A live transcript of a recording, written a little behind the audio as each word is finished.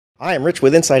Hi, I'm Rich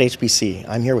with insideHPC.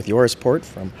 I'm here with Joris Poort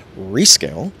from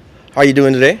Rescale. How are you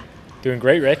doing today? Doing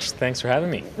great, Rich. Thanks for having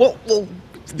me. Well,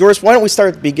 Joris, why don't we start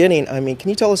at the beginning? I mean,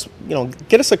 can you tell us,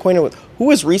 get us acquainted with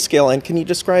who is Rescale, and can you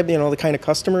describe, the kind of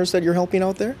customers that you're helping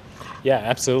out there? Yeah,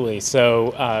 absolutely.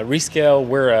 So Rescale,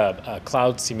 we're a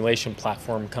cloud simulation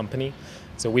platform company.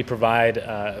 So we provide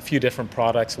a few different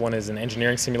products. One is an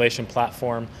engineering simulation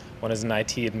platform. One is an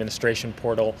IT administration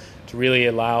portal to really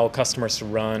allow customers to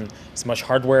run as much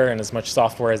hardware and as much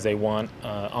software as they want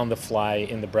on the fly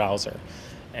in the browser.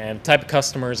 And type of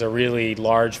customers are really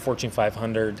large Fortune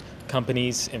 500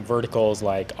 companies in verticals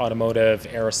like automotive,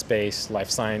 aerospace,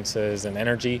 life sciences, and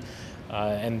energy.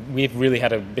 And we've really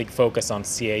had a big focus on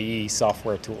CAE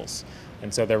software tools.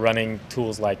 And so they're running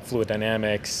tools like fluid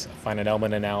dynamics, finite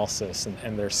element analysis,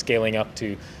 and they're scaling up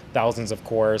to thousands of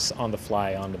cores on the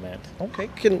fly, on demand. Okay,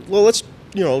 let's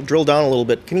drill down a little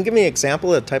bit. Can you give me an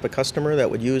example of the type of customer that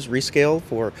would use Rescale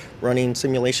for running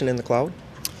simulation in the cloud?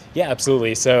 Yeah,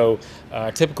 absolutely. So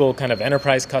a typical kind of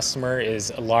enterprise customer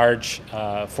is a large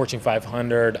Fortune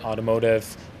 500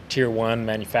 automotive tier 1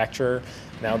 manufacturer.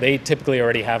 Now they typically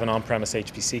already have an on-premise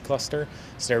HPC cluster,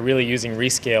 so they're really using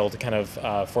Rescale to kind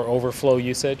of for overflow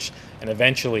usage and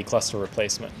eventually cluster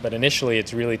replacement. But initially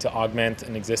it's really to augment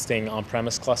an existing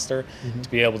on-premise cluster to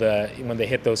be able to, when they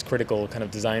hit those critical kind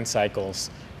of design cycles,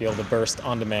 be able to burst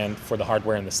on demand for the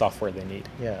hardware and the software they need.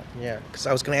 Yeah. Because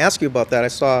I was going to ask you about that. I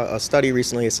saw a study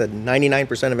recently that said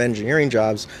 99% of engineering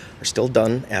jobs are still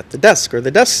done at the desk or the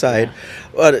desk side. Yeah.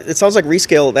 But it sounds like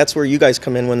Rescale, that's where you guys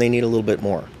come in when they need a little bit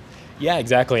more. Yeah,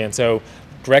 exactly. And so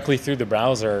directly through the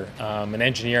browser, an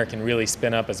engineer can really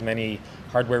spin up as many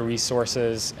hardware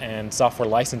resources and software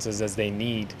licenses as they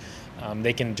need.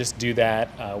 They can just do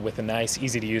that with a nice,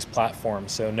 easy-to-use platform.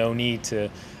 So no need to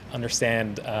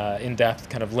understand in-depth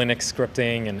kind of Linux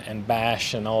scripting and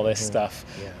Bash and all this stuff.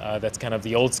 Yeah. That's kind of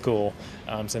the old school.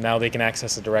 So now they can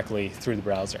access it directly through the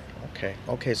browser.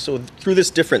 Okay. So through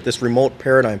this remote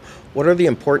paradigm, what are the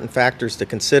important factors to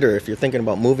consider if you're thinking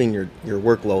about moving your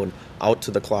workload out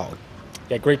to the cloud?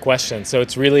 Yeah, great question. So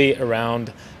it's really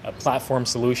around a platform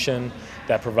solution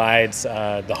that provides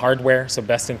the hardware, so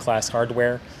best-in-class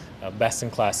hardware,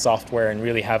 best-in-class software, and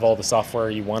really have all the software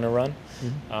you want to run.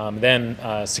 Then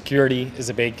security is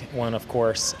a big one, of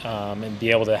course, and be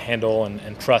able to handle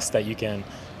and trust that you can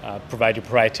provide your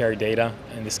proprietary data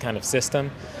in this kind of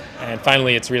system. And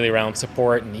finally, it's really around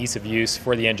support and ease of use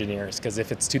for the engineers, because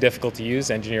if it's too difficult to use,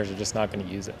 engineers are just not going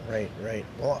to use it. Right.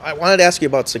 Well, I wanted to ask you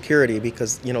about security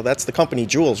because, that's the company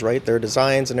jewels, right? Their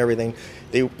designs and everything.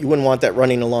 You wouldn't want that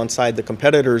running alongside the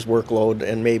competitor's workload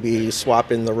and maybe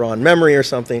swap in the raw memory or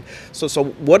something. So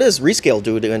what does Rescale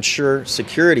do to ensure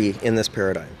security in this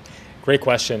paradigm? Great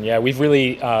question. Yeah, we've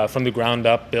really, from the ground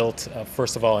up, built,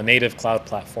 first of all, a native cloud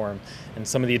platform. And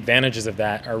some of the advantages of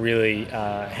that are really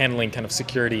handling kind of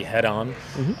security head-on.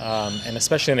 And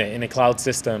especially in a cloud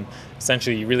system,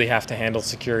 essentially you really have to handle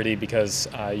security because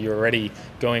you're already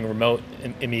going remote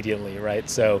immediately, right?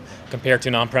 So compared to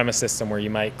an on-premise system where you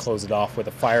might close it off with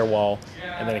a firewall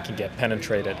and then it can get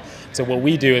penetrated. So what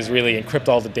we do is really encrypt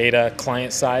all the data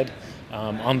client-side,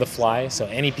 on the fly, so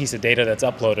any piece of data that's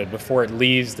uploaded before it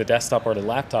leaves the desktop or the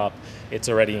laptop, it's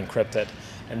already encrypted.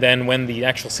 And then when the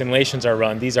actual simulations are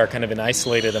run, these are kind of in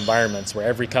isolated environments where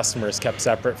every customer is kept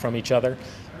separate from each other.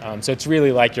 So it's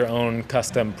really like your own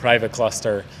custom private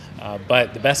cluster,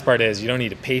 but the best part is you don't need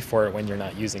to pay for it when you're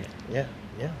not using it.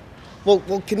 Yeah.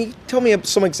 Well, can you tell me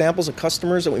some examples of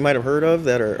customers that we might have heard of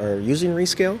that are using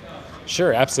Rescale?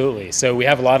 Sure, absolutely. So we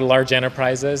have a lot of large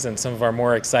enterprises, and some of our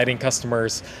more exciting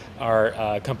customers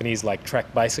are companies like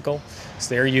Trek Bicycle. So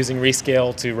they're using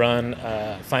Rescale to run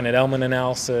finite element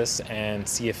analysis and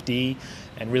CFD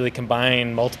and really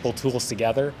combine multiple tools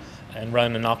together and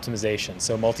run an optimization.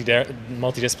 So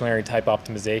multidisciplinary type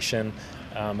optimization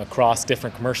across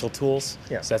different commercial tools.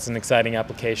 Yeah. So that's an exciting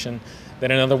application. Then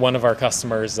another one of our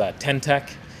customers, Tentech.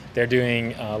 They're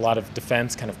doing a lot of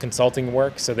defense kind of consulting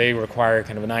work, so they require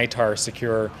kind of an ITAR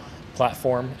secure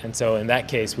platform. And so in that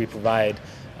case, we provide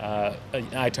an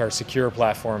ITAR secure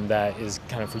platform that is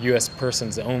kind of for U.S.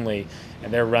 persons only,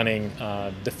 and they're running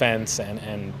defense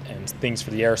and things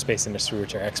for the aerospace industry,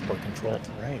 which are export controlled.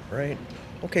 Right.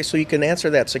 Okay, so you can answer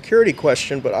that security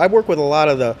question, but I work with a lot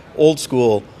of the old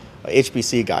school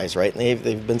HPC guys, right? And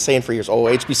they've been saying for years,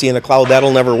 HPC in the cloud,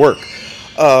 that'll never work.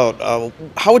 How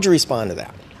would you respond to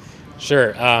that?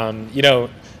 Sure.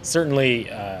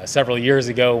 Certainly several years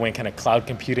ago when kind of cloud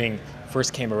computing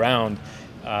first came around,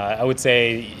 I would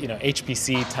say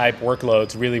HPC type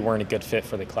workloads really weren't a good fit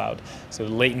for the cloud. So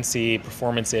latency,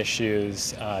 performance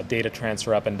issues, data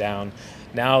transfer up and down.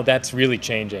 Now that's really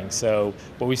changing. So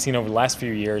what we've seen over the last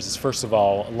few years is, first of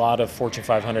all, a lot of Fortune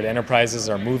 500 enterprises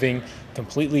are moving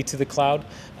completely to the cloud.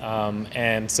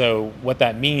 And so what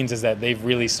that means is that they've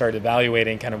really started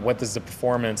evaluating kind of what is the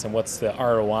performance and what's the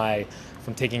ROI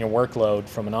from taking a workload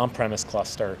from an on-premise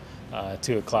cluster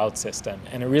to a cloud system.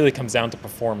 And it really comes down to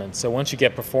performance. So once you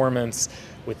get performance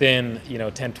within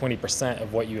 10-20%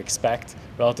 of what you expect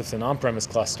relative to an on-premise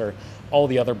cluster, all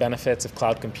the other benefits of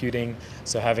cloud computing,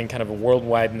 so having kind of a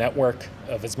worldwide network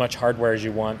of as much hardware as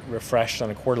you want refreshed on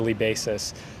a quarterly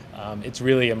basis, it's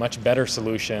really a much better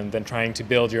solution than trying to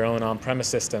build your own on-premise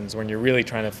systems when you're really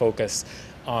trying to focus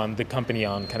on the company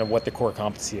on kind of what the core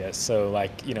competency is. So like,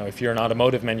 if you're an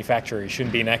automotive manufacturer, you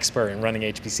shouldn't be an expert in running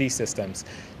HPC systems.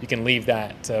 You can leave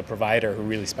that to a provider who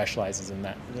really specializes in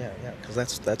that. Yeah,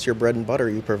 because that's your bread and butter.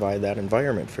 You provide that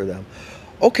environment for them.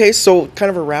 Okay, so kind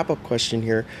of a wrap-up question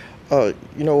here.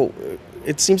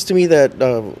 It seems to me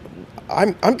that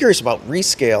I'm curious about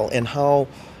Rescale and how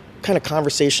kind of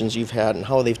conversations you've had and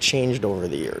how they've changed over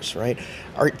the years, right?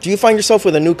 Do you find yourself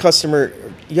with a new customer,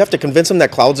 you have to convince them that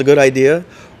cloud's a good idea,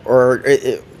 or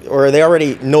they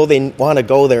already know they want to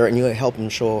go there and you help them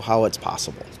show how it's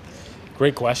possible?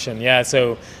 Great question. Yeah,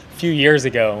 so a few years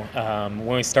ago,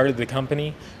 when we started the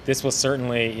company, this was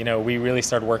certainly, we really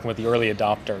started working with the early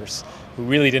adopters who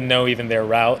really didn't know even their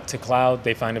route to cloud.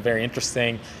 They find it very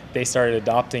interesting. They started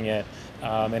adopting it.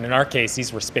 And in our case,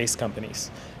 these were space companies.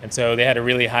 And so they had a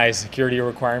really high security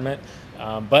requirement,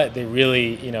 but they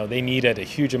really, they needed a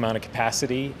huge amount of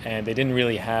capacity, and they didn't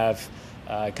really have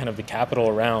kind of the capital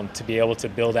around to be able to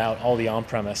build out all the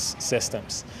on-premise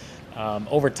systems.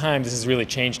 Over time, this has really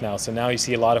changed now. So now you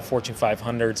see a lot of Fortune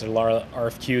 500s, a lot of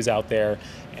RFQs out there,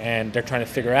 and they're trying to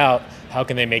figure out how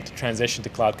can they make the transition to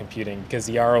cloud computing, because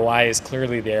the ROI is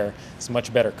clearly there. It's a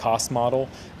much better cost model,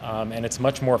 and it's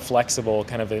much more flexible.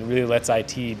 Kind of, it really lets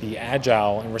IT be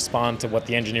agile and respond to what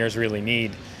the engineers really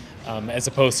need, as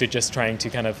opposed to just trying to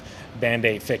kind of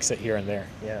Band-Aid fix it here and there.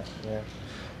 Yeah.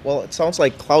 Well, it sounds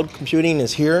like cloud computing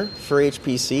is here for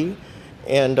HPC,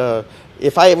 and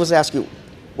if I was to ask you,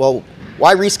 well,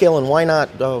 why Rescale and why not,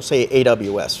 say,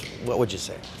 AWS? What would you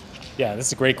say? Yeah, this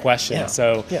is a great question. Yeah.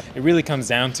 So it really comes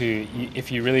down to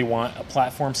if you really want a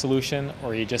platform solution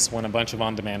or you just want a bunch of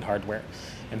on-demand hardware.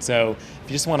 And so if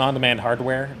you just want on-demand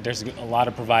hardware, there's a lot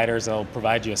of providers that will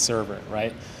provide you a server,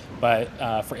 right? But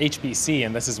for HPC,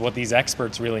 and this is what these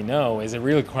experts really know, is it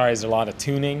really requires a lot of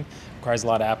tuning, requires a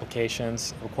lot of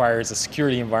applications, requires a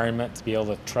security environment to be able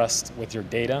to trust with your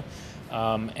data.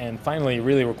 And finally, it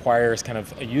really requires kind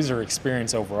of a user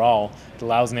experience overall that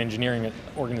allows an engineering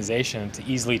organization to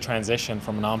easily transition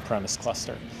from an on-premise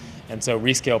cluster. And so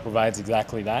Rescale provides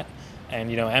exactly that.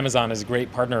 And Amazon is a great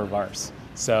partner of ours.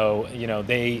 So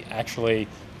they actually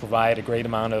provide a great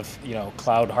amount of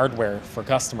cloud hardware for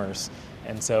customers.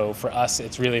 And so for us,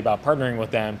 it's really about partnering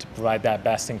with them to provide that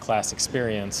best-in-class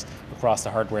experience across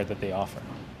the hardware that they offer.